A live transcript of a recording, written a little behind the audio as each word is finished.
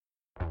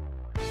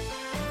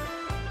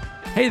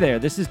Hey there,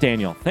 this is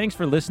Daniel. Thanks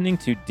for listening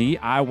to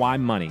DIY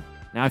Money.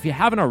 Now, if you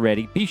haven't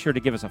already, be sure to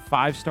give us a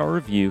 5-star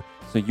review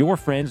so your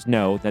friends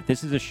know that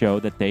this is a show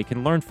that they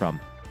can learn from.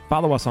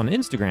 Follow us on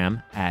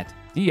Instagram at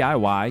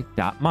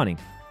DIY.money.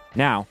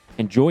 Now,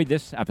 enjoy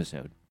this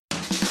episode.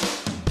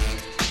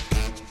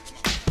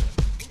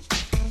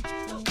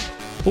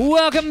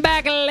 Welcome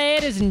back,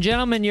 ladies and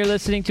gentlemen. You're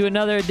listening to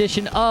another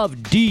edition of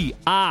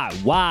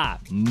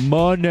DIY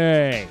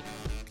Money.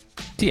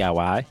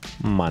 DIY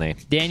Money.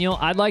 Daniel,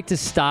 I'd like to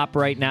stop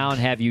right now and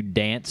have you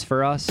dance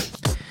for us.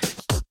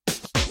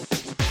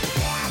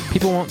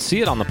 People won't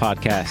see it on the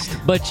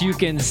podcast. But you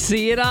can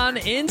see it on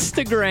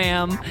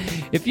Instagram.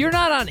 If you're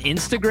not on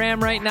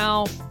Instagram right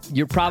now,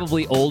 you're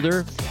probably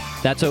older.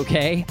 That's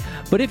okay.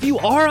 But if you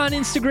are on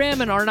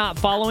Instagram and are not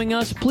following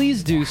us,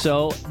 please do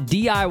so.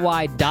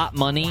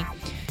 DIY.money.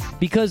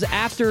 Because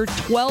after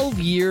 12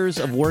 years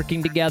of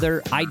working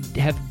together, I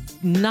have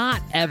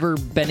not ever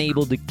been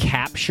able to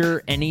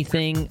capture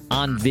anything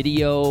on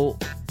video,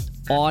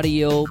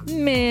 audio.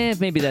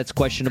 Maybe that's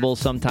questionable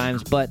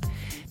sometimes, but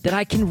that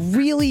I can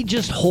really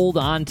just hold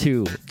on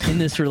to in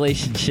this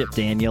relationship,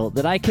 Daniel,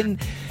 that I can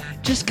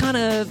just kind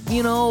of,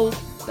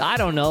 I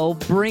don't know,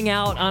 bring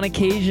out on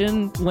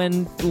occasion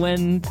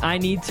when I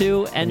need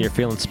to. And you're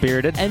feeling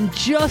spirited. And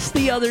just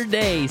the other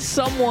day,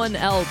 someone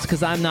else,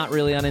 because I'm not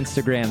really on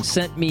Instagram,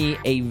 sent me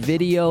a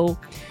video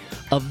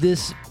of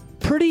this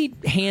pretty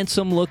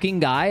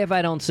handsome-looking guy, if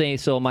I don't say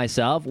so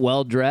myself,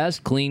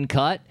 well-dressed,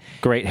 clean-cut.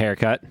 Great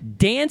haircut.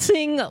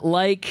 Dancing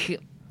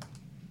like,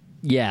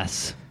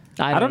 yes.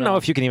 I don't know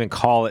if you can even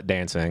call it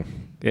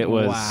dancing. It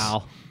was...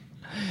 Wow.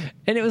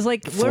 And it was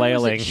like, flailing. Where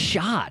was it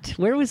shot?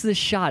 Where was this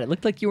shot? It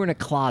looked like you were in a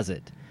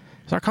closet.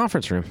 It's our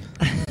conference room.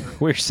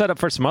 We were set up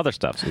for some other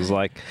stuff. So it was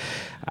like,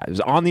 I was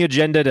on the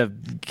agenda to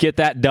get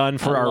that done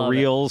for our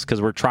reels, because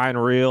we're trying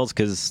reels,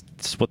 because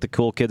it's what the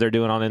cool kids are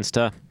doing on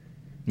Insta.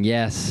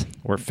 Yes.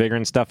 We're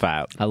figuring stuff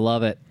out. I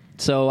love it.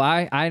 So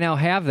I now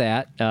have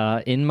that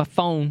in my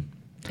phone.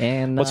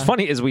 And what's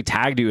funny is we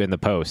tagged you in the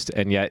post,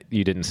 and yet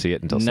you didn't see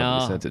it until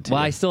somebody sent it to you.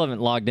 Well, I still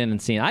haven't logged in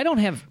and seen it. I don't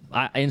have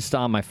Insta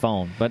on my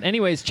phone. But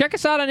anyways, check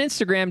us out on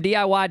Instagram,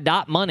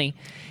 DIY.money.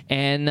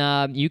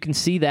 And you can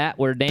see that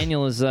where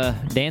Daniel is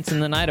dancing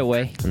the night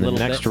away. And the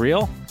next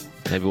reel,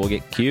 maybe we'll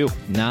get Q.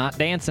 Not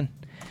dancing.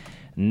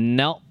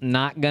 Nope,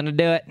 not going to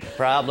do it.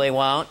 Probably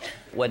won't.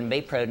 Wouldn't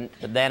be prudent.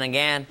 But then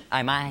again,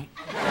 I might.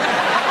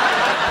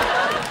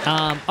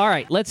 All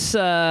right, let's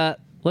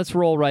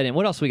roll right in.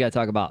 What else we got to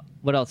talk about?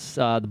 What else?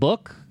 The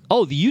book?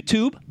 Oh, the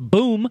YouTube.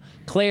 Boom.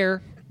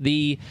 Claire.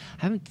 I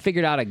haven't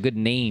figured out a good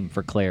name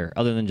for Claire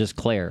other than just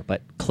Claire.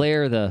 But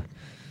Claire the...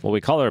 Well, we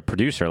called her a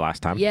producer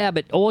last time. Yeah,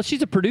 but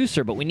she's a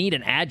producer, but we need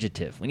an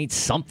adjective. We need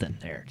something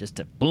there just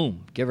to,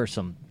 boom, give her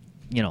some,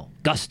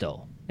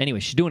 gusto. Anyway,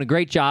 she's doing a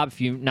great job.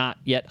 If you're not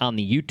yet on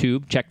the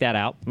YouTube, check that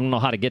out. I don't know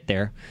how to get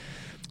there.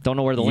 Don't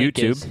know where the link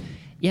is.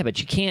 Yeah, but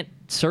you can't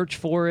search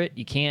for it.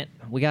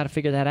 We got to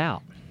figure that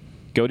out.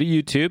 Go to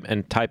YouTube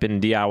and type in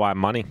DIY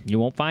Money. You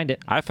won't find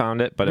it. I found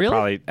it, but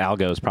really?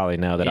 Algos probably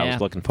know that I was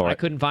looking for it. I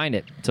couldn't find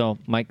it. So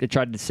Mike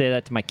tried to say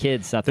that to my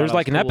kids. There's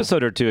like an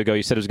episode or two ago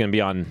you said it was going to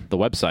be on the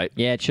website.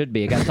 Yeah, it should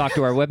be. I got to talk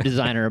to our web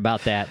designer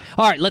about that.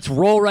 All right, let's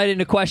roll right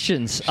into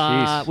questions.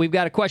 We've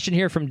got a question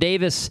here from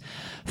Davis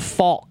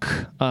Falk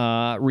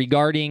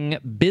regarding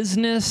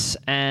business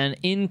and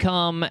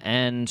income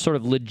and sort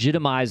of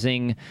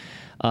legitimizing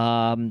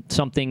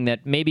something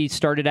that maybe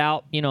started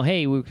out,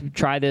 hey, we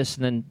try this,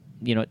 and then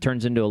it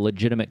turns into a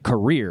legitimate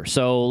career.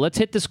 So let's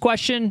hit this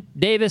question.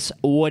 Davis,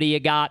 what do you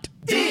got?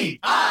 DIY!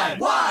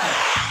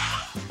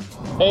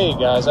 Hey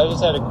guys, I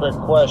just had a quick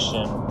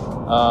question.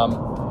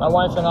 My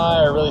wife and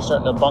I are really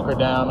starting to bunker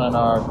down on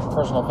our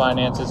personal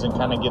finances and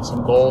kind of get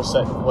some goals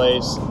set in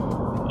place.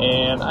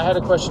 And I had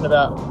a question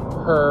about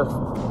her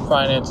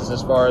finances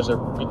as far as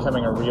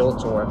becoming a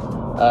realtor.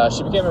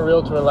 She became a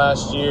realtor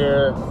last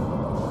year.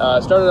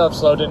 Started off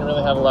slow, didn't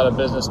really have a lot of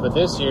business, but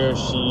this year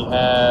she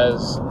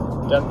has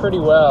done pretty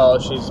well.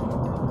 She's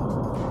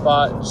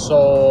bought and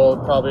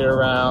sold probably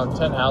around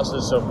 10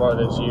 houses so far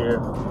this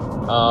year.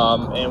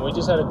 And we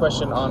just had a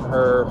question on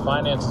her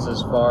finances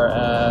as far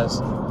as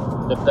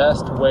the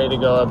best way to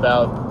go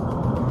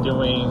about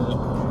doing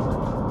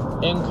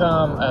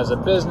income as a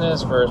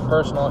business versus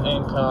personal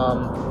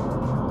income,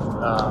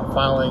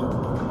 filing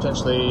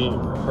potentially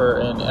for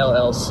an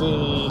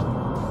LLC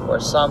or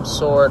some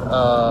sort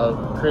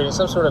of creating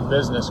some sort of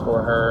business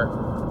for her.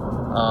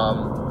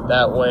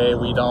 That way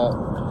we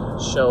don't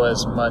show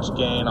as much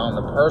gain on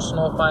the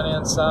personal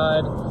finance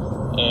side,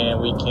 and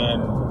we can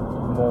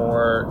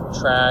more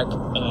track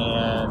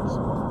and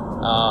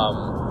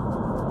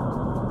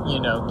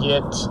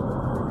get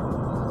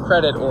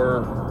credit,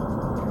 or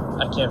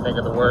I can't think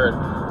of the word,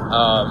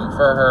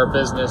 for her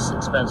business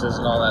expenses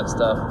and all that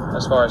stuff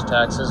as far as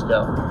taxes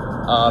go.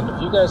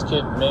 If you guys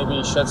could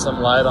maybe shed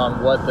some light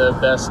on what the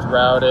best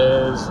route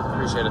is,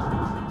 appreciate it.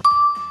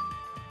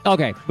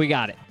 Okay, we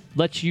got it.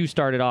 Let you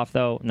start it off,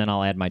 though, and then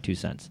I'll add my 2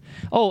 cents.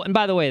 Oh, and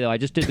by the way, though, I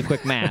just did the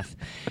quick math.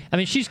 I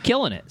mean, she's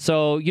killing it.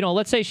 So,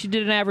 let's say she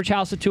did an average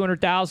house of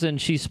 $200,000.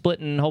 She's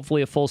splitting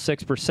hopefully a full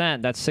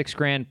 6%. That's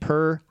 $6,000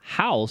 per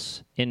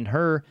house in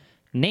her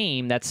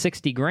name. That's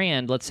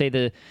 $60,000. Let's say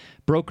the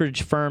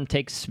brokerage firm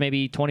takes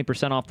maybe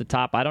 20% off the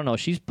top. I don't know.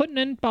 She's putting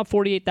in about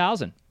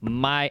 $48,000.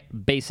 My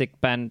basic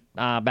back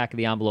of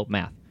the envelope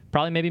math.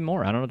 Probably maybe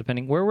more. I don't know,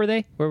 depending. Where were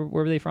they? Where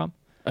were they from?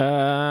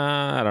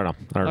 I don't know.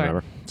 I don't remember.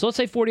 Right. So let's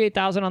say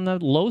 $48,000 on the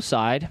low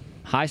side,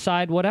 high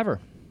side, whatever.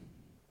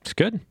 It's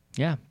good.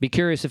 Yeah. Be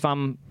curious if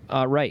I'm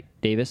right,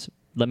 Davis.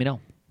 Let me know.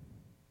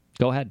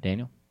 Go ahead,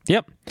 Daniel.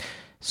 Yep.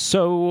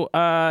 So,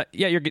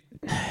 you're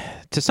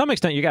to some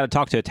extent, you got to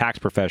talk to a tax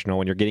professional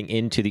when you're getting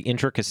into the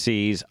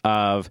intricacies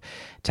of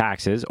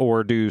taxes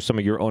or do some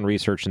of your own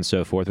research and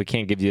so forth. We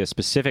can't give you a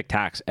specific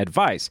tax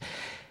advice.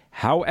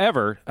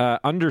 However,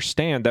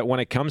 understand that when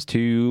it comes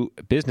to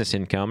business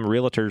income,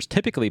 realtors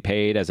typically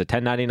paid as a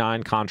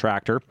 1099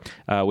 contractor,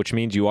 which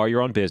means you are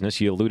your own business.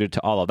 You alluded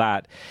to all of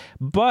that.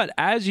 But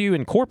as you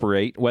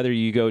incorporate, whether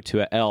you go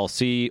to a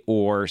LLC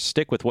or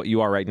stick with what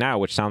you are right now,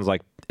 which sounds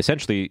like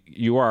essentially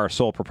you are a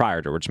sole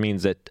proprietor, which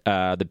means that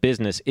the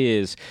business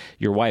is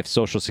your wife's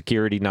social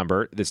security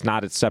number. It's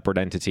not its separate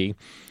entity.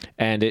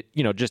 And it,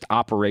 just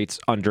operates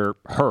under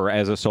her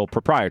as a sole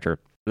proprietor.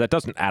 That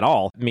doesn't at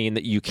all mean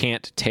that you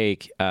can't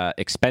take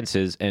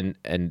expenses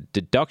and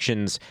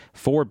deductions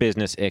for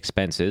business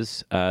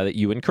expenses that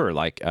you incur,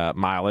 like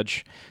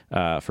mileage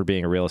for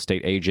being a real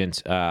estate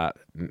agent,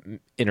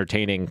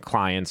 entertaining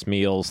clients,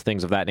 meals,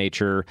 things of that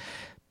nature,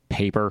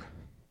 paper,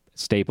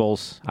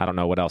 staples. I don't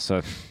know what else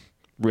a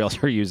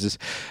realtor uses.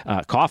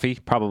 Coffee,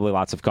 probably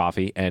lots of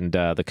coffee, and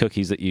the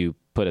cookies that you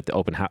put at the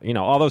open house,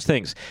 all those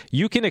things.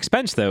 You can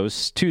expense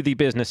those to the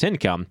business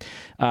income.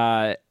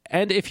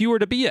 And if you were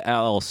to be a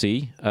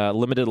LLC,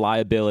 limited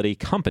liability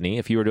company,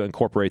 if you were to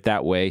incorporate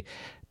that way,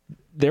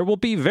 there will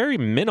be very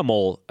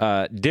minimal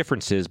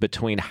differences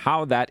between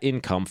how that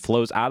income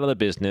flows out of the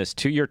business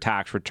to your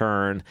tax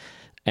return,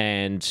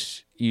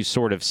 and you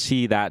sort of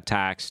see that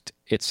taxed,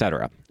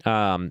 etc.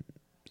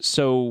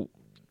 So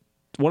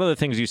one of the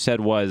things you said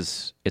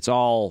was it's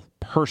all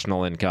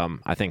personal income,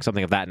 I think,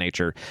 something of that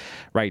nature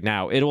right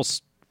now.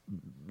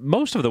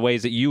 Most of the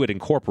ways that you would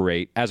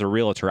incorporate as a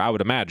realtor, I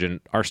would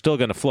imagine, are still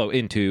going to flow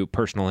into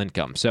personal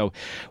income. So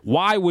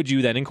why would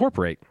you then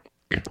incorporate?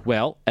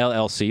 Well,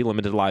 LLC,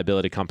 limited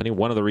liability company,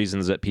 one of the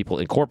reasons that people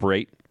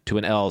incorporate to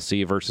an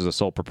LLC versus a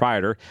sole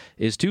proprietor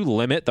is to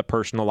limit the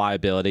personal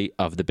liability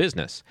of the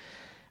business.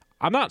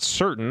 I'm not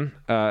certain,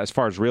 as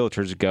far as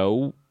realtors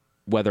go,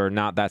 whether or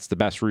not that's the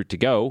best route to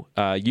go.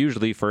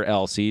 Usually for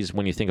LLCs,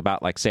 when you think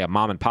about, like, say, a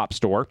mom and pop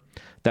store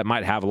that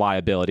might have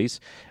liabilities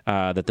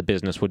that the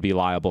business would be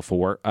liable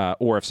for,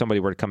 or if somebody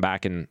were to come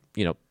back and,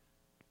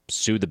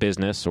 sue the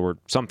business or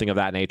something of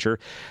that nature,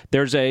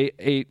 there's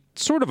a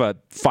sort of a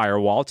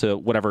firewall to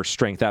whatever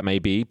strength that may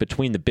be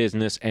between the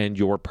business and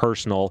your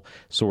personal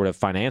sort of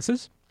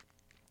finances.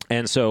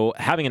 And so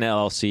having an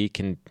LLC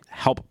can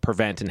help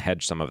prevent and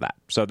hedge some of that.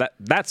 So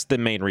that's the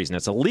main reason.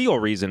 It's a legal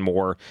reason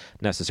more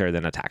necessary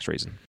than a tax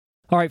reason.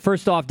 All right,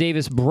 first off,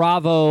 Davis,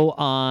 bravo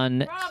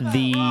on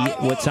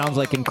what sounds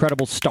like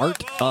incredible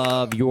start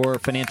of your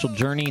financial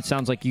journey. It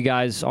sounds like you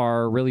guys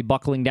are really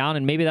buckling down,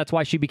 and maybe that's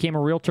why she became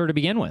a realtor to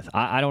begin with.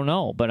 I don't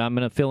know, but I'm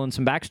going to fill in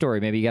some backstory.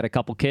 Maybe you got a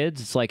couple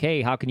kids. It's like,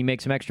 hey, how can you make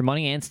some extra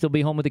money and still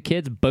be home with the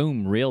kids?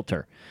 Boom,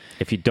 realtor.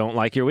 If you don't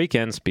like your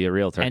weekends, be a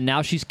realtor. And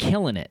now she's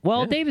killing it.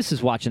 Well, yeah. Davis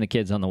is watching the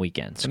kids on the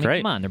weekends.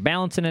 Great. Come on, they're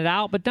balancing it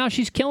out, but now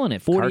she's killing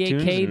it.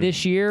 $48K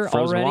this year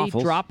already,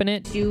 waffles. Dropping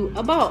it. You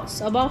a boss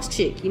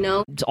chick,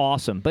 It's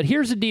awesome. But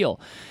here's the deal.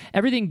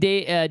 Everything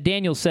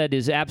Daniel said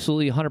is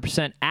absolutely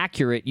 100%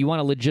 accurate. You want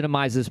to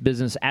legitimize this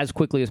business as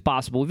quickly as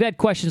possible. We've had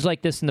questions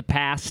like this in the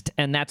past,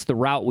 and that's the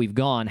route we've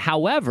gone.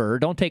 However,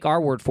 don't take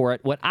our word for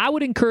it. What I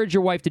would encourage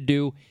your wife to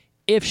do,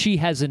 if she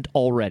hasn't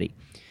already,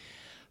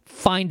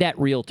 find that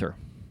realtor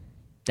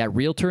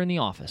in the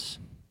office,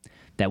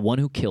 that one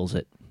who kills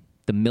it.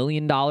 The $1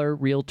 million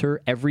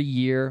realtor every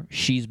year.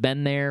 She's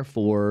been there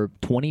for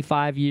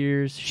 25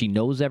 years. She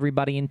knows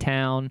everybody in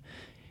town.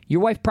 Your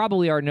wife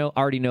probably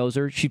already knows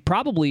her. She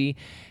probably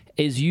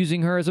is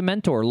using her as a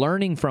mentor,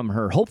 learning from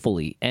her,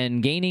 hopefully,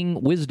 and gaining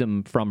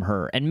wisdom from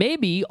her. And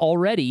maybe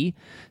already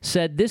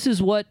said, this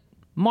is what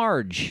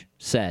Marge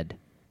said.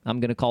 I'm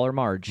going to call her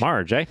Marge.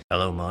 Marge, eh?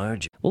 Hello,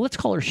 Marge. Well, let's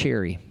call her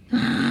Sherry,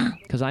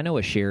 because I know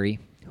a Sherry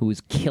who is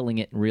killing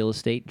it in real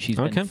estate. She's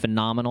been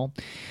phenomenal.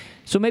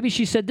 So maybe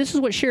she said, this is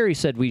what Sherry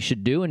said we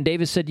should do. And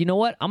Davis said, you know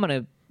what? I'm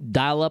going to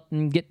dial up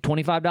and get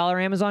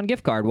 $25 Amazon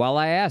gift card while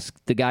I ask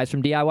the guys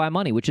from DIY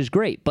Money, which is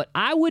great. But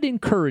I would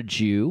encourage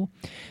you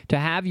to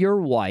have your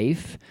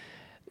wife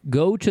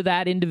go to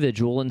that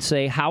individual and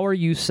say, how are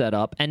you set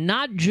up? And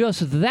not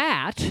just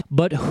that,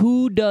 but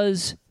who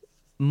does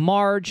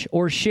Marge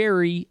or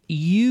Sherry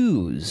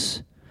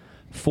use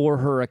for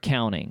her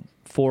accounting,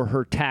 for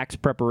her tax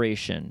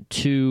preparation,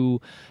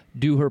 to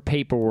do her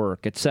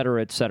paperwork, et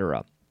cetera, et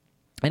cetera.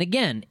 And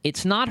again,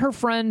 it's not her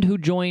friend who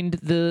joined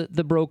the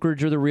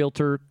brokerage or the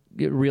realtor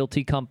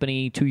realty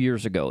company 2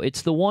 years ago.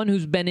 It's the one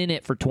who's been in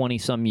it for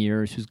 20-some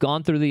years, who's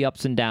gone through the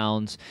ups and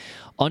downs,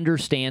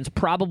 understands,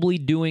 probably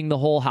doing the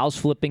whole house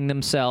flipping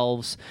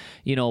themselves,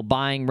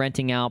 buying,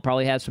 renting out,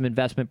 probably has some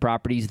investment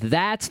properties.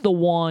 That's the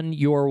one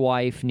your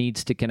wife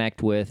needs to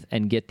connect with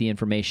and get the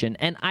information.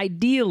 And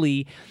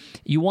ideally,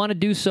 you want to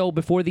do so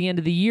before the end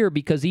of the year,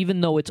 because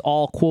even though it's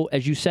all, quote,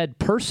 as you said,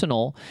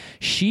 personal,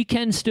 she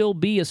can still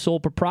be a sole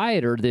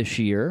proprietor this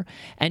year,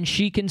 and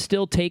she can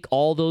still take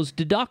all those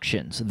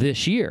deductions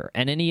this year.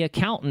 And any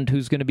accountant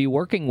who's going to be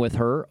working with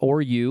her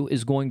or you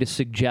is going to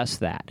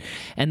suggest that.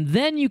 And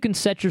then you can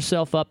set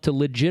yourself up to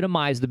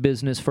legitimize the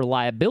business for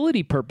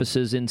liability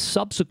purposes in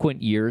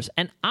subsequent years.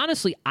 And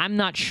honestly, I'm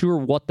not sure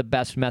what the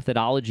best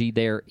methodology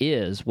there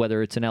is,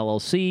 whether it's an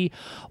LLC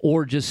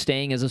or just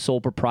staying as a sole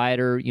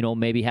proprietor,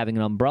 maybe having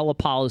an umbrella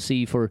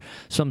policy for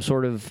some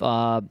sort of,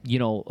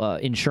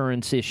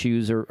 insurance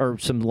issues or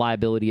some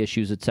liability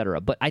issues, et cetera.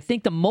 But I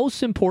think the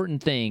most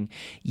important thing,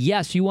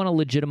 yes, you want to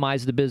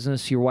legitimize the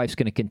business. Your wife's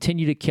going to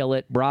continue to kill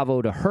it.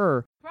 Bravo to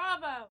her.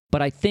 Bravo.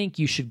 But I think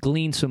you should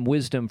glean some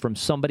wisdom from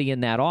somebody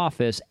in that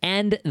office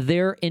and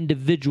their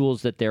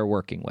individuals that they're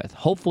working with.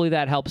 Hopefully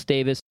that helps,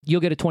 Davis.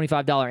 You'll get a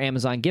 $25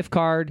 Amazon gift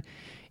card.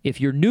 If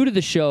you're new to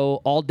the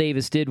show, all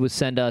Davis did was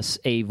send us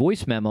a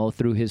voice memo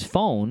through his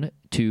phone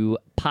to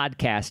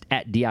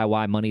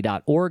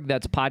podcast@DIYmoney.org.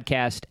 That's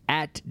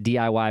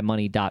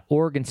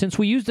podcast@DIYmoney.org. And since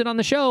we used it on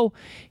the show,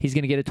 he's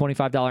going to get a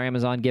 $25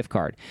 Amazon gift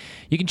card.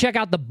 You can check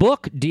out the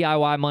book,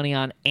 DIY Money,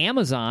 on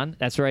Amazon.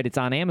 That's right, it's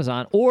on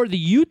Amazon. Or the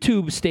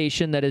YouTube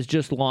station that has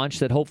just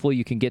launched that hopefully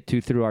you can get to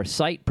through our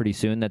site pretty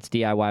soon. That's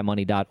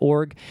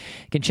DIYmoney.org.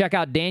 You can check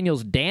out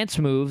Daniel's dance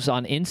moves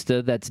on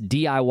Insta. That's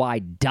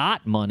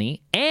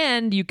DIY.money.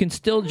 And you can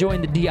still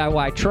join the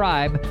DIY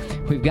tribe.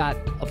 We've got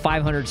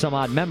 500 some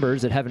odd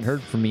members that haven't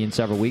heard from me in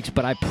several weeks,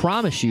 but I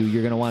promise you,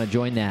 you're going to want to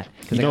join that.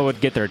 You know what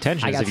would get their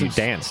attention is if you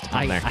danced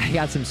on there. I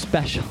got some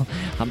special,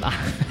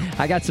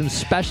 I got some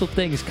special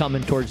things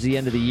coming towards the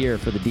end of the year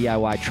for the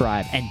DIY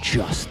tribe, and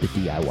just the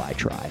DIY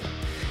tribe.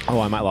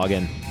 Oh, I might log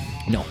in.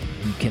 No,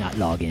 you cannot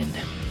log in.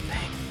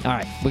 All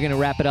right, we're going to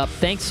wrap it up.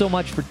 Thanks so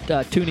much for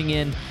tuning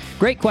in.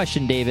 Great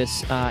question,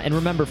 Davis. And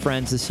remember,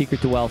 friends, the secret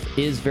to wealth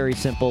is very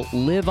simple.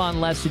 Live on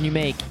less than you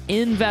make,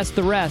 invest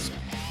the rest,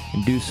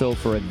 and do so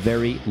for a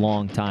very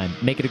long time.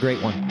 Make it a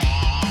great one.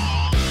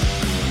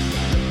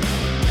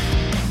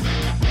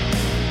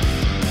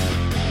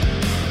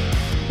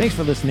 Thanks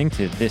for listening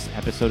to this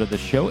episode of the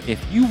show. If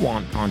you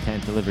want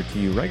content delivered to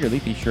you regularly,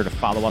 be sure to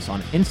follow us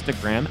on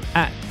Instagram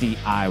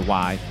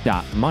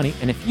 @DIY.money.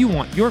 And if you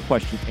want your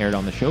question aired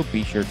on the show,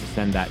 be sure to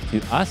send that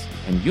to us,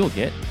 and you'll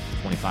get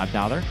a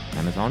 $25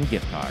 Amazon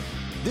gift card.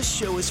 This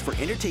show is for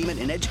entertainment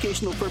and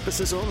educational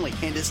purposes only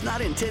and is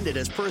not intended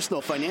as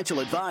personal financial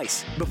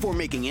advice. Before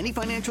making any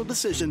financial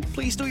decision,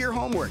 please do your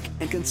homework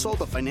and consult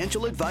a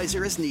financial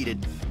advisor as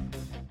needed.